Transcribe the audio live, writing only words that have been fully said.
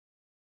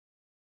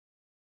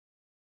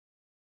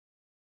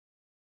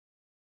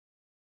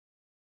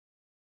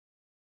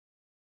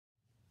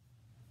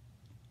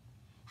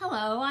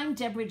Hello, I'm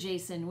Debra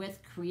Jason with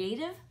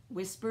Creative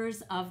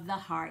Whispers of the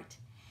Heart.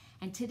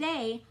 And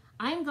today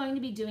I'm going to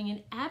be doing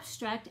an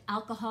abstract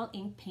alcohol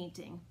ink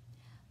painting.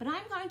 But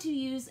I'm going to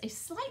use a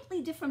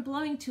slightly different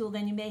blowing tool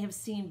than you may have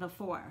seen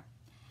before.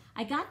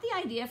 I got the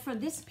idea for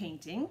this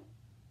painting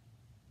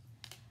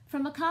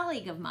from a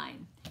colleague of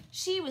mine.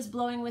 She was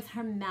blowing with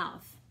her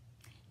mouth.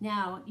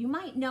 Now, you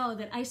might know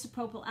that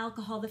isopropyl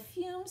alcohol, the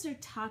fumes are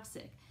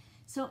toxic.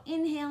 So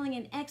inhaling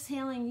and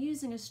exhaling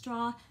using a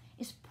straw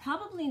is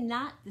probably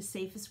not the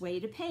safest way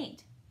to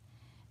paint.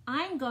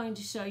 I'm going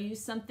to show you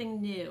something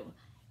new,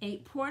 a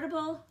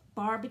portable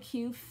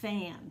barbecue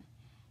fan.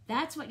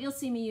 That's what you'll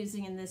see me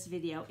using in this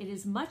video. It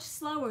is much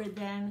slower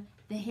than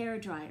the hair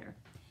dryer.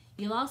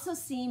 You'll also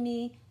see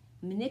me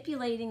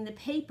manipulating the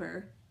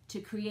paper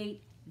to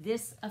create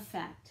this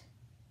effect.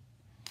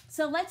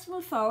 So let's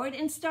move forward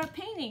and start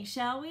painting,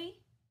 shall we?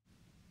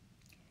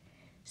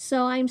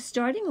 So I'm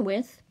starting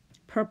with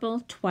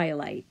Purple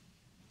Twilight.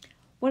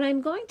 What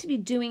I'm going to be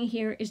doing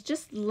here is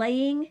just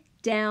laying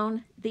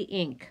down the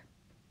ink,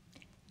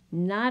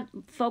 not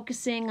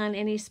focusing on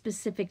any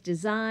specific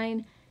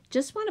design.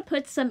 Just want to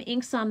put some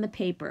inks on the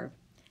paper.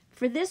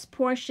 For this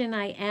portion,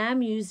 I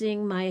am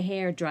using my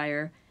hair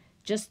dryer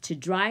just to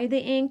dry the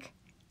ink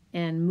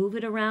and move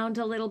it around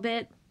a little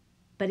bit.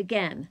 But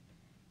again,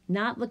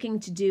 not looking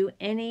to do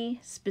any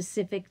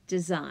specific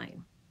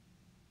design.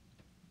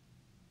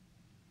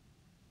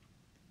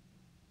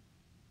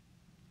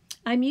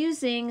 I'm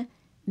using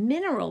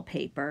mineral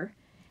paper.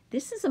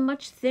 This is a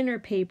much thinner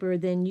paper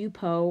than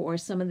Yupo or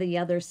some of the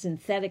other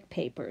synthetic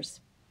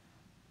papers.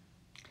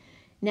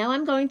 Now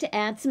I'm going to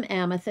add some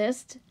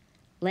amethyst,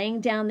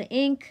 laying down the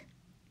ink,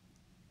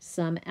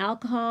 some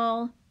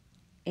alcohol,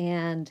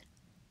 and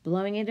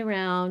blowing it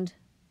around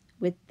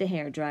with the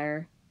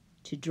hairdryer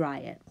to dry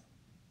it.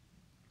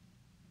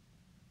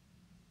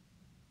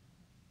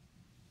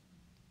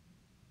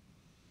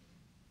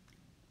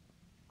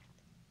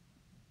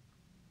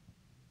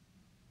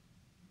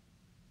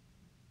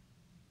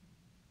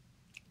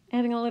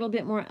 Adding a little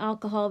bit more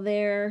alcohol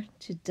there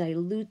to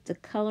dilute the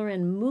color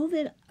and move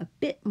it a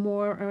bit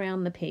more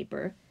around the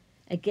paper.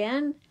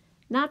 Again,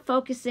 not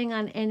focusing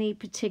on any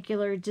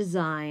particular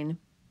design.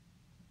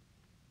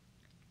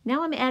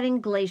 Now I'm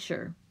adding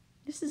Glacier.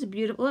 This is a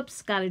beautiful,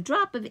 oops, got a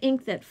drop of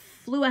ink that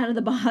flew out of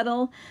the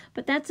bottle,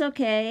 but that's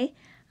okay.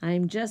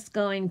 I'm just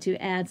going to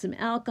add some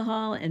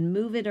alcohol and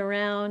move it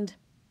around.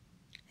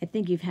 I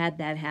think you've had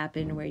that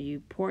happen where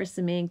you pour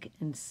some ink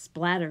and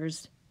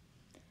splatters.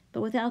 But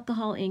with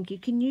alcohol ink, you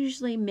can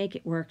usually make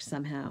it work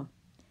somehow.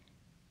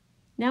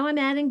 Now I'm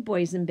adding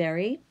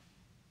boysenberry,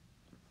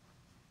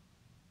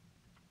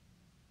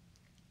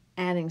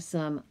 adding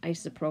some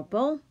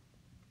isopropyl,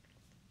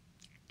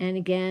 and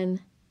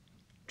again,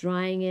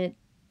 drying it,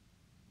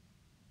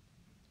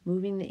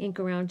 moving the ink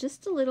around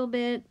just a little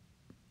bit.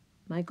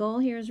 My goal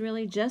here is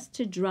really just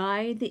to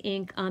dry the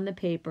ink on the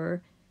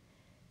paper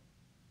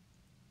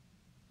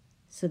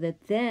so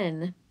that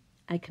then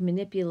I can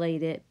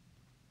manipulate it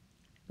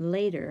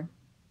later.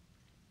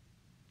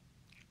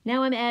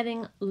 Now I'm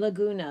adding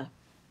Laguna.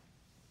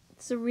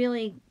 It's a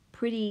really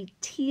pretty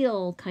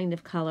teal kind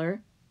of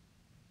color.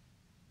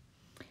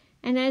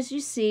 And as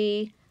you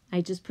see, I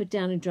just put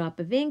down a drop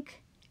of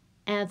ink,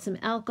 add some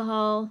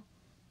alcohol,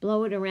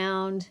 blow it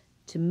around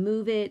to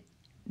move it,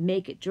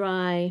 make it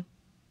dry.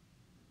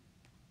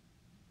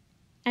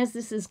 As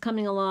this is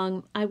coming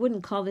along, I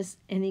wouldn't call this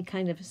any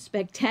kind of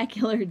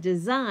spectacular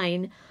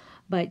design,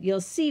 but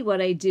you'll see what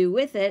I do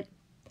with it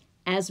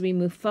as we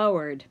move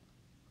forward.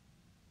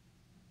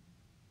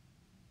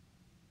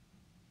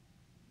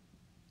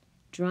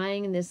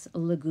 Drying this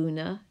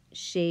Laguna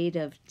shade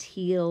of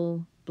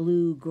teal,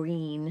 blue,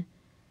 green.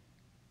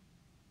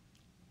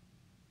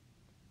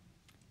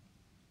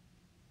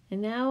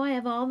 And now I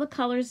have all the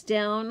colors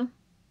down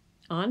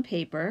on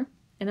paper,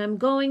 and I'm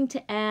going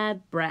to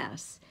add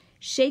brass,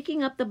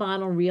 shaking up the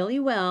bottle really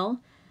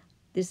well.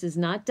 This is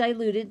not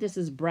diluted, this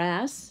is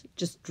brass.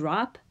 Just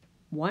drop,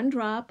 one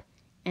drop,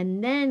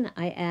 and then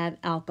I add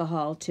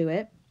alcohol to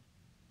it.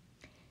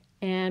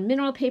 And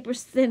mineral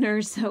paper's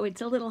thinner, so it's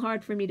a little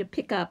hard for me to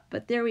pick up,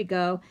 but there we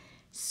go.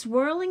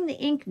 Swirling the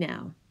ink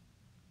now.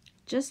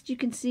 Just, you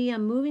can see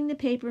I'm moving the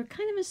paper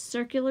kind of a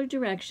circular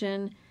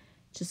direction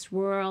to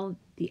swirl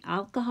the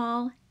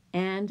alcohol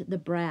and the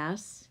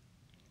brass.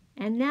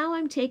 And now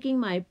I'm taking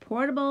my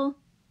portable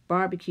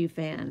barbecue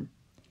fan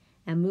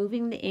and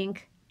moving the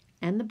ink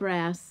and the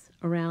brass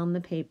around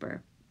the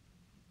paper.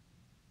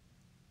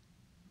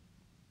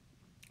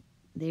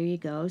 There you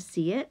go,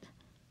 see it?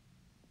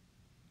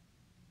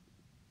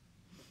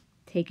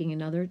 Taking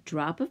another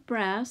drop of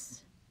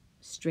brass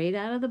straight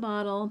out of the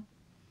bottle,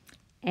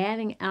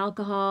 adding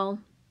alcohol,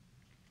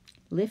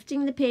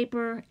 lifting the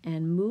paper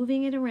and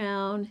moving it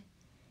around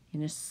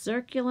in a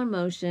circular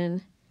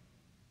motion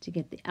to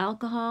get the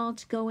alcohol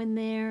to go in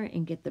there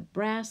and get the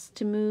brass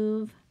to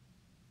move.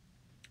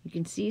 You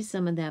can see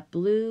some of that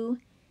blue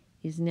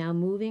is now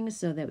moving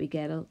so that we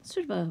get a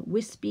sort of a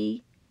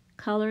wispy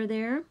color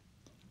there.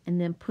 And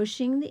then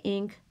pushing the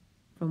ink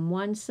from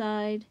one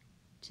side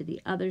to the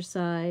other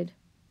side.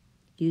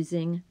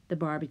 using the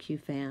barbecue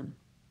fan.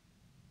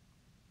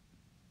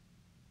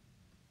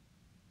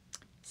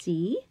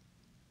 See?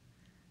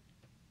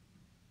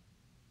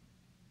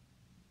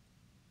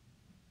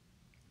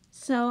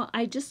 So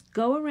I just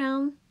go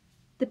around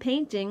the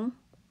painting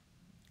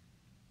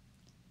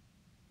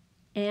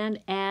and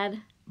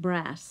add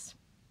brass.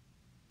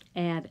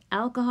 Add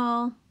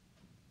alcohol,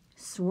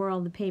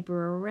 swirl the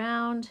paper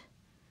around,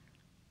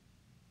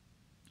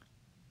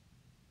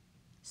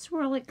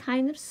 swirl it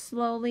kind of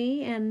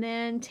slowly, and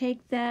then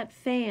take that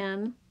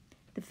fan.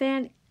 The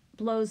fan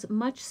blows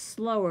much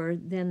slower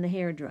than the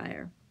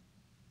hairdryer.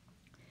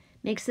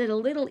 Makes it a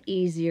little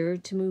easier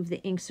to move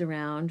the inks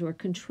around or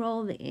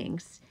control the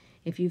inks.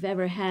 If you've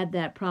ever had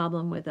that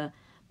problem with a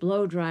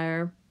blow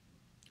dryer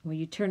where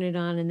you turn it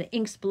on and the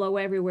inks blow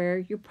everywhere,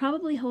 you're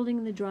probably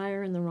holding the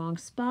dryer in the wrong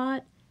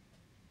spot,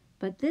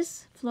 but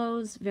this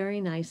flows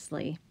very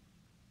nicely.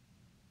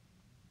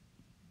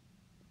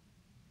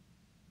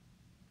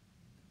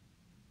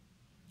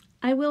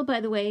 I will, by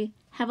the way,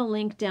 have a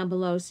link down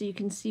below so you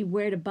can see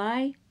where to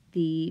buy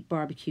the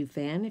barbecue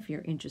fan if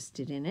you're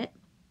interested in it.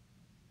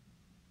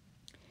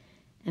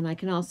 And I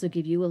can also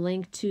give you a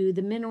link to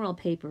the mineral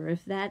paper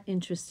if that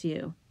interests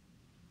you.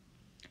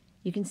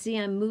 You can see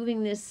I'm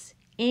moving this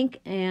ink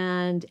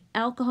and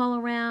alcohol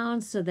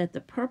around so that the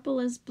purple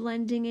is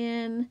blending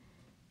in,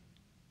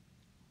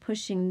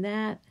 pushing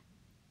that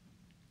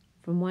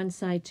from one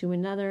side to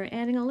another,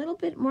 adding a little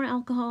bit more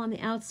alcohol on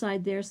the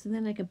outside there so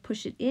then I can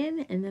push it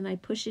in and then I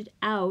push it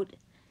out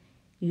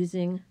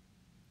using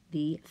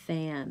the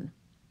fan.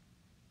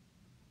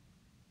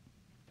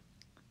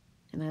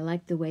 And I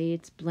like the way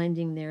it's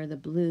blending there, the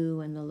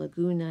blue and the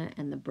Laguna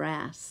and the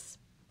brass.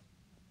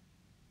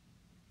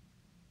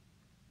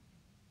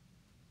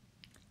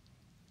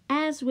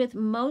 As with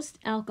most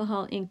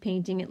alcohol ink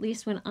painting, at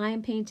least when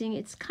I'm painting,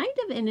 it's kind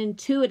of an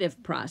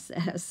intuitive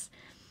process.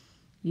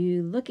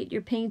 You look at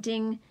your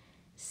painting,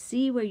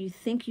 see where you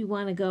think you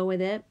want to go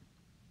with it,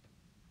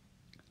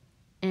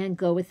 and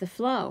go with the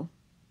flow.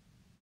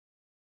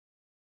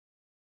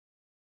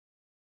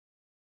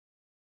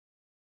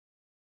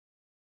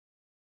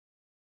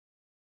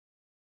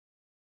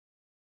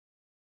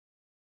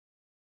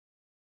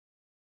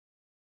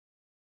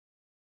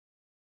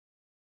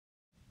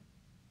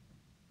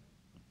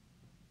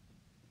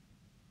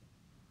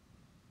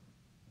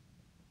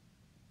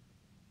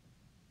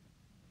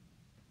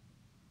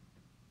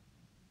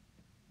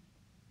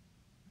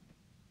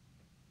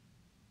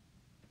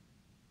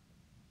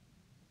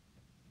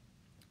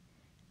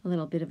 A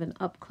little bit of an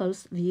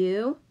up-close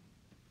view.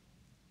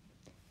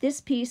 This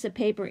piece of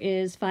paper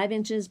is 5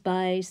 inches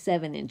by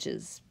 7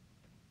 inches.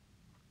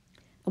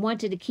 I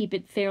wanted to keep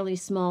it fairly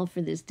small for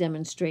this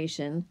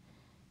demonstration.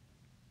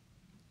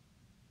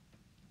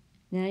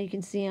 Now you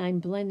can see I'm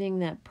blending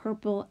that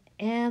purple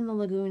and the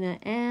Laguna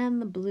and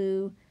the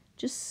blue,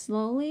 just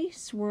slowly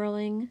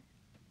swirling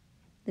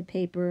the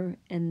paper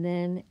and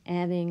then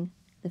adding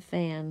the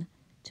fan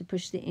to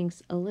push the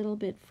inks a little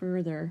bit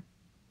further.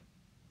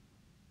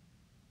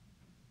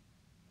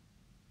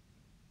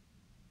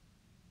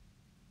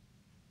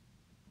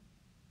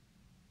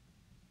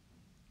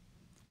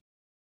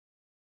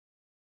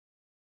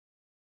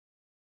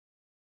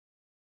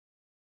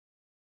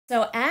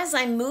 So as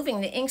I'm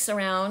moving the inks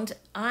around,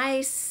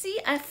 I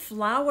see a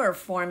flower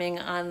forming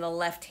on the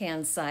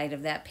left-hand side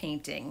of that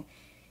painting.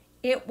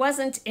 It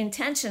wasn't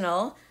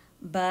intentional,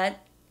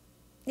 but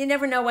you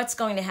never know what's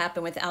going to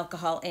happen with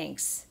alcohol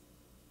inks.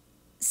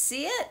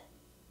 See it?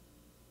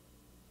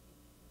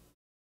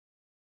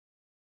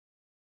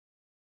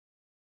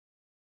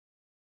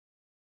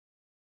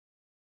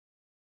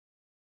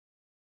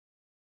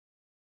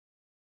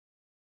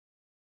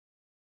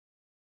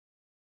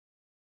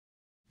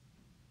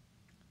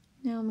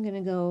 Now I'm going to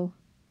go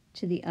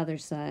to the other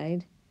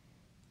side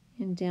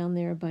and down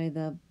there by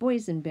the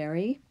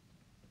boysenberry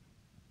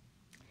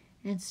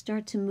and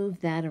start to move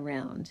that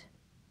around.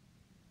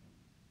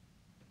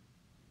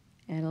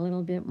 Add a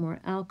little bit more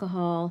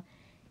alcohol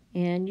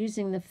and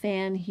using the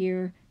fan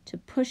here to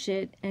push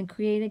it and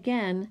create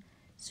again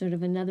sort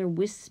of another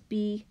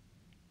wispy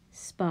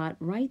spot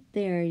right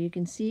there. You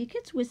can see it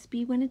gets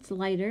wispy when it's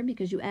lighter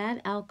because you add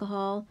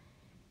alcohol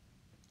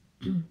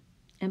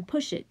and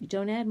push it. You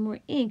don't add more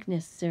ink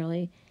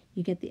necessarily.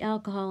 You get the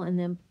alcohol and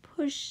then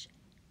push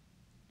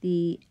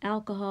the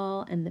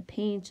alcohol and the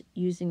paint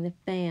using the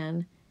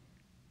fan,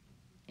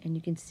 and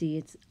you can see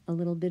it's a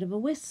little bit of a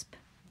wisp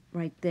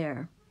right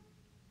there.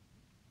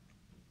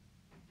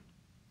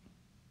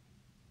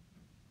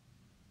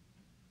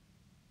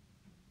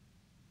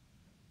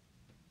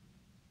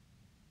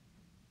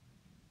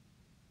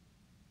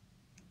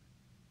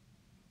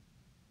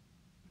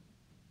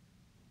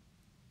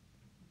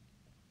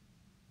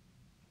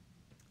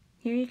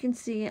 Here you can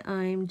see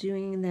I'm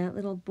doing that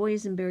little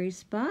boysenberry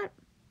spot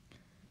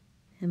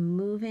and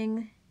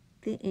moving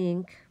the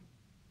ink,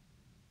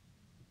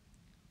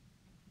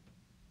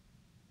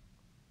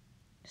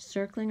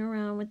 circling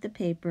around with the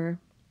paper,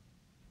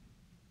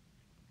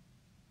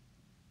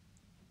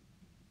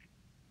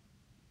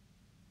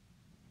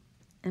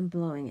 and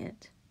blowing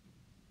it.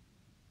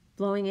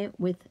 blowing it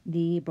with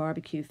the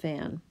barbecue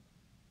fan.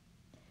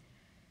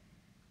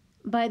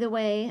 By the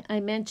way,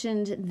 I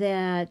mentioned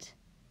that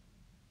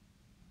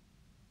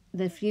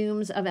the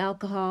fumes of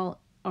alcohol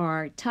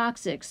are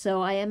toxic,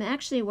 so I am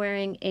actually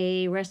wearing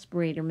a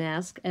respirator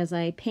mask as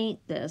I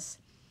paint this,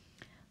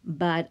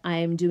 but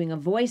I'm doing a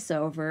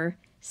voiceover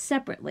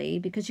separately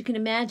because you can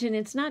imagine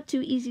it's not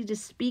too easy to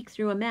speak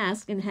through a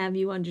mask and have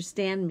you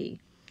understand me.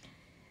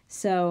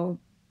 So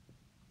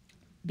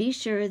be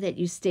sure that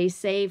you stay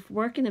safe,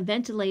 work in a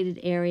ventilated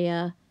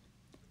area,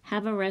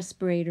 have a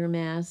respirator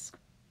mask,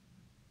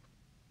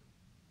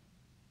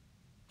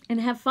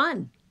 and have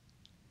fun.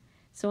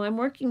 So I'm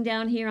working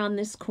down here on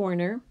this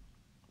corner.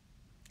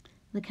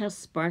 Look how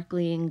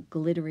sparkly and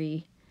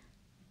glittery.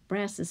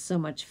 Brass is so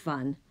much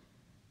fun.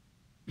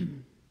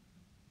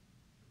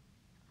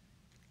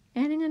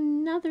 Adding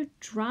another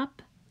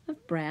drop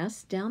of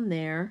brass down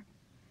there.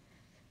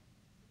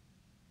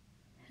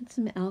 Add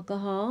some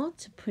alcohol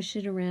to push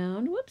it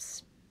around.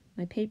 Whoops,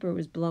 my paper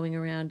was blowing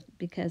around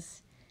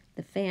because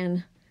the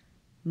fan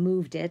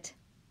moved it.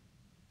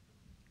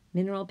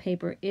 Mineral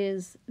paper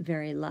is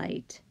very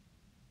light.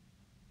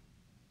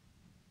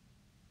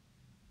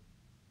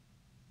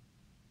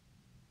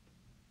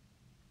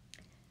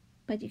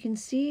 But you can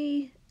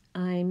see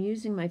I'm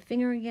using my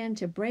finger again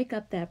to break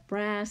up that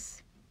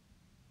brass.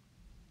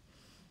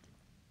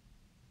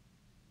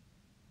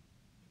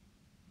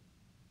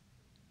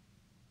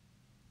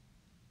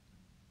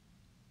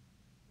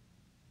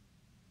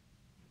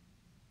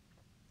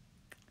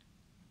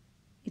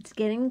 It's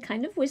getting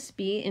kind of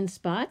wispy in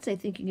spots. I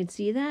think you can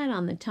see that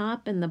on the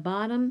top and the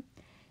bottom.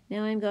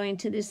 Now I'm going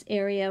to this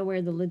area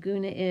where the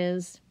Laguna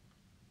is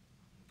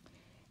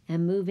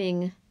and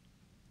moving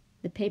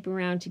the paper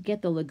around to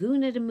get the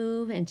Laguna to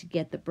move and to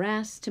get the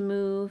brass to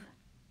move.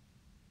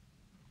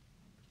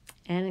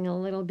 Adding a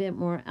little bit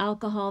more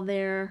alcohol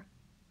there.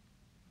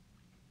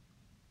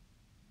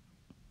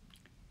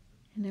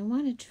 And I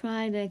want to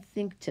try, I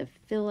think, to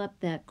fill up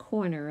that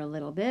corner a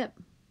little bit.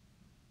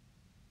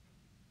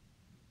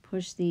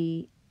 Push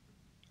the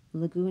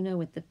Laguna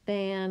with the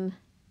fan.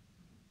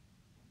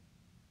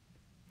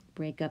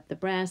 Break up the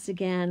brass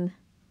again.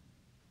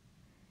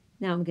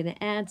 Now I'm going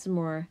to add some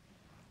more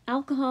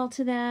alcohol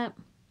to that.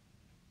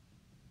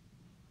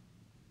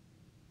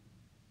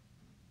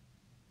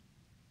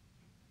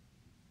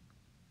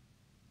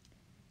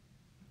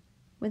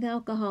 With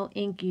alcohol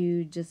ink,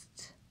 you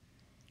just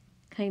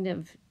kind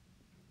of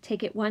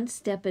take it one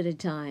step at a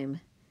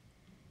time.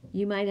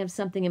 You might have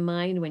something in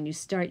mind when you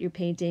start your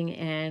painting,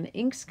 and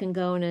inks can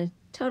go in a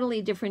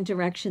totally different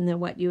direction than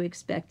what you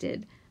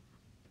expected.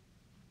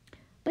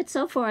 But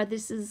so far,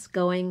 this is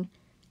going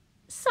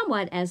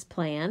somewhat as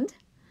planned.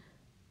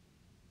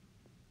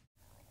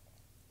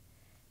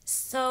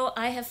 So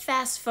I have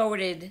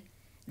fast-forwarded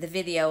the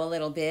video a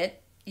little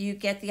bit. You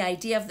get the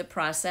idea of the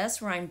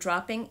process where I'm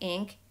dropping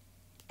ink,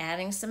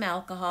 adding some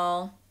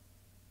alcohol.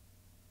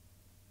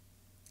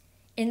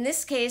 In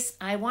this case,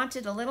 I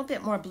wanted a little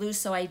bit more blue,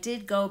 so I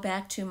did go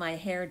back to my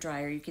hair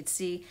dryer. You could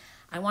see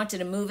I wanted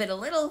to move it a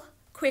little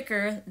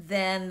quicker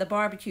than the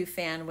barbecue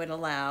fan would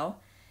allow.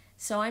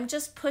 So I'm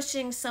just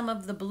pushing some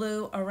of the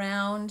blue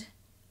around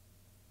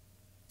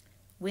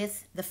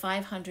with the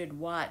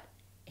 500-watt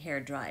hair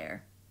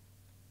dryer.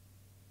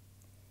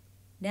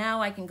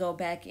 Now I can go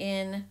back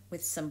in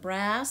with some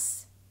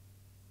brass,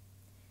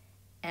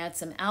 add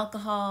some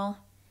alcohol,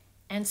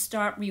 and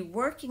start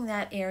reworking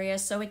that area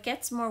so it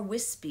gets more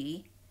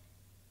wispy.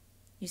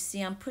 You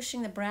see I'm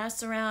pushing the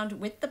brass around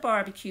with the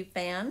barbecue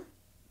fan.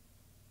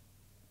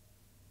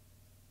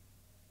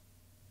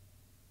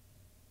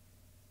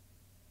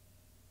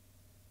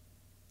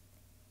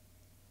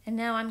 And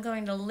now I'm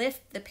going to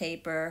lift the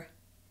paper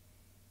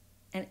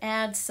and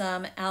add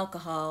some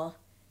alcohol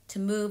to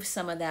move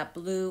some of that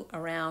blue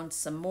around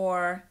some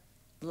more,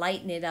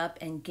 lighten it up,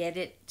 and get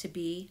it to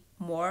be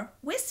more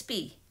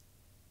wispy.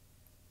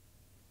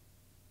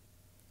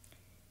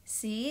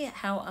 See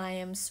how I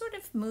am sort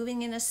of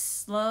moving in a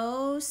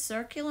slow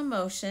circular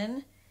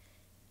motion.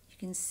 You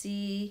can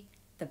see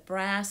the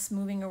brass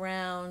moving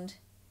around,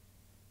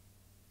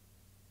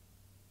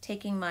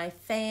 taking my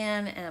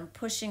fan and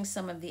pushing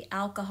some of the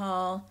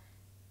alcohol,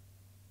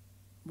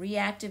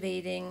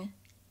 reactivating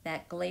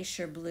that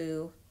glacier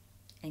blue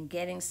and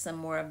getting some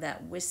more of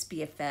that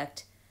wispy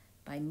effect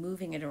by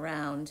moving it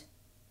around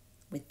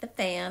with the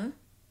fan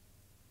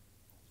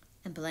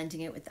and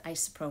blending it with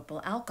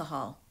isopropyl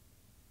alcohol.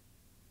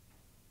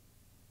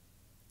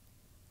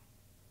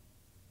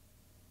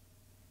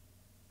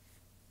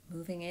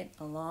 Moving it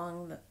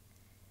along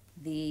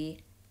the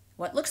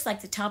what looks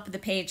like the top of the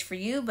page for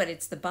you, but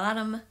it's the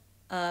bottom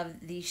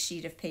of the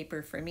sheet of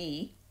paper for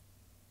me.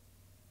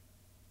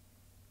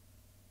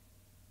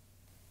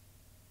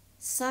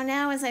 So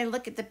now as I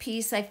look at the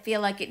piece, I feel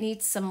like it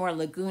needs some more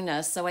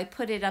Laguna, so I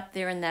put it up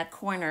there in that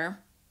corner,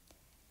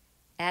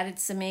 added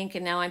some ink,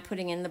 and now I'm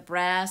putting in the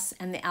brass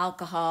and the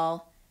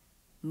alcohol,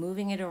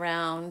 moving it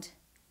around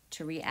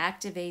to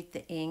reactivate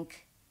the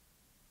ink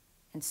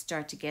and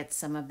start to get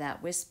some of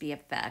that wispy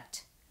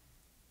effect.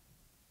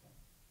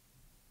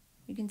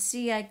 You can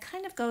see I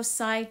kind of go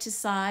side to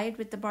side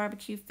with the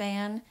barbecue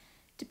fan.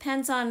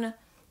 Depends on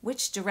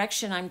which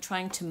direction I'm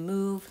trying to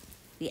move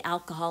the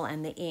alcohol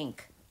and the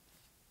ink.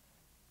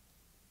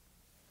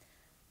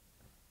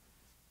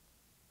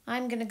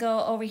 I'm going to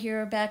go over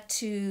here back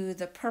to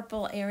the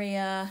purple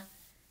area,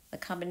 the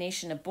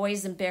combination of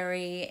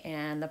boysenberry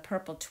and the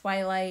purple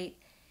twilight,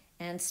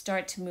 and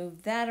start to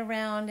move that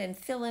around and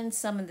fill in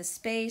some of the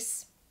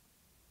space.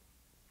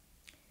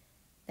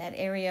 That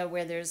area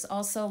where there's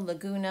also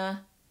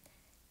Laguna.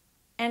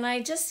 And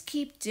I just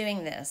keep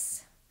doing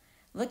this,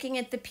 looking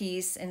at the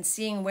piece and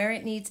seeing where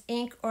it needs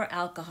ink or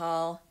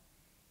alcohol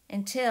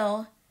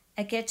until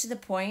I get to the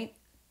point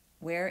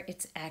where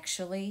it's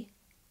actually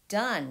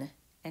done.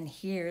 And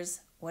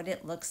here's what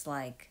it looks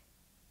like.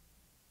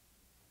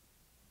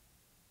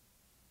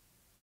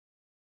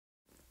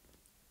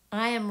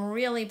 I am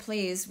really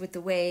pleased with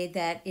the way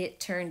that it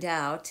turned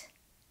out.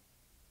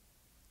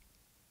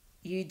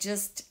 You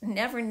just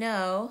never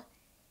know.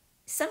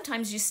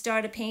 Sometimes you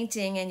start a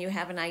painting and you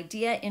have an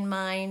idea in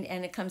mind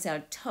and it comes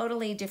out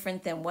totally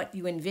different than what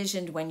you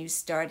envisioned when you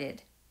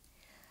started.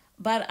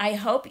 But I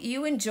hope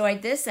you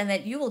enjoyed this and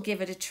that you will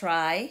give it a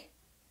try.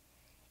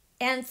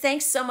 And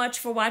thanks so much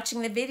for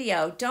watching the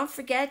video. Don't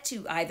forget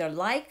to either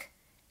like,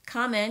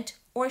 comment,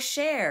 or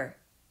share.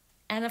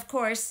 And of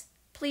course,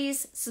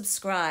 please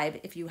subscribe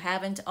if you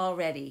haven't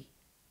already.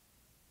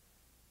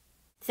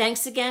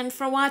 Thanks again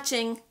for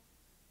watching.